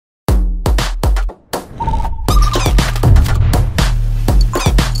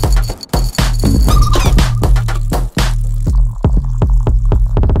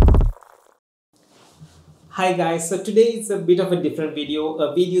Hi guys, so today is a bit of a different video,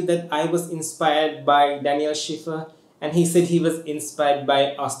 a video that I was inspired by Daniel Schiffer, and he said he was inspired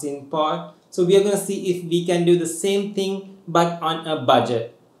by Austin Paul. So we are going to see if we can do the same thing but on a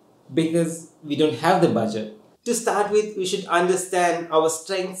budget, because we don't have the budget. To start with, we should understand our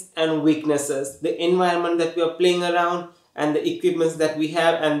strengths and weaknesses, the environment that we are playing around, and the equipments that we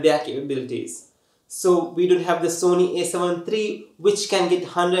have and their capabilities. So we don't have the Sony a7 III, which can get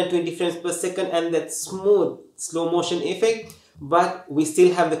 120 frames per second and that smooth slow motion effect, but we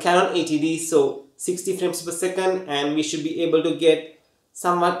still have the Canon 80D, so 60 frames per second, and we should be able to get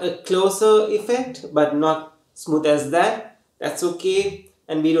somewhat a closer effect but not smooth as that. That's okay.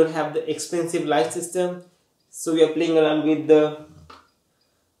 And we don't have the expensive light system, so we are playing around with the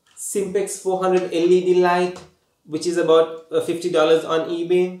Simpex 400 LED light, which is about $50 on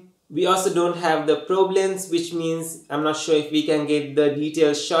eBay. We also don't have the probe lens, which means I'm not sure if we can get the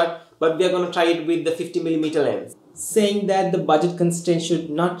detailed shot, but we are going to try it with the 50mm lens. Saying that the budget constraint should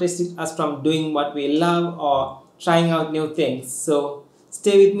not restrict us from doing what we love or trying out new things. So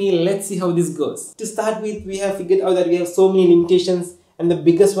stay with me, let's see how this goes. To start with, we have figured out that we have so many limitations, and the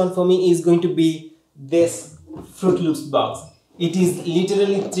biggest one for me is going to be this Fruit Loops box. It is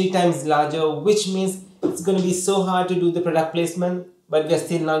literally 3 times larger, which means it's going to be so hard to do the product placement, but we are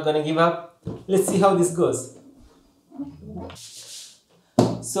still not going to give up. Let's see how this goes.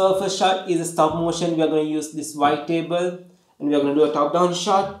 So our first shot is a stop motion. We are going to use this white table and we are going to do a top down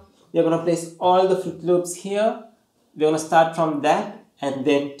shot. We are going to place all the Fruit Loops here. We are going to start from that and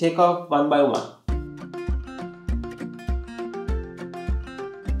then take off one by one.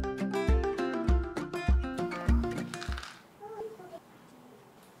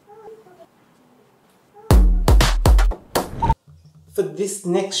 For this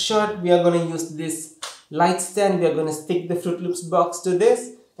next shot, we are going to use this light stand. We are going to stick the Fruit Loops box to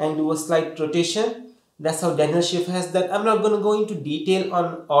this and do a slight rotation. That's how Daniel Schiffer has that. I'm not going to go into detail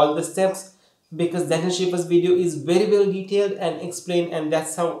on all the steps because Daniel Schiffer's video is very well detailed and explained, and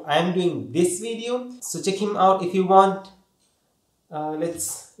that's how I'm doing this video. So check him out if you want.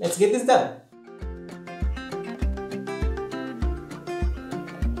 Let's get this done.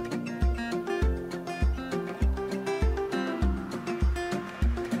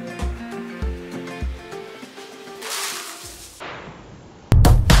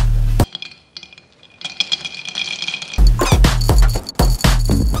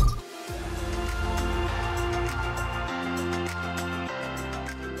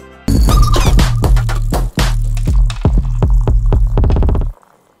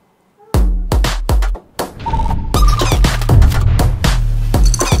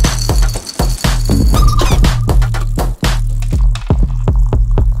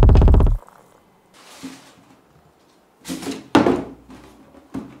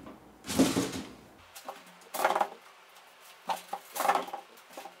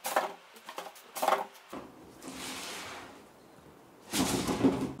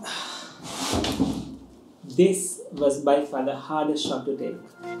 This was by far the hardest shot to take.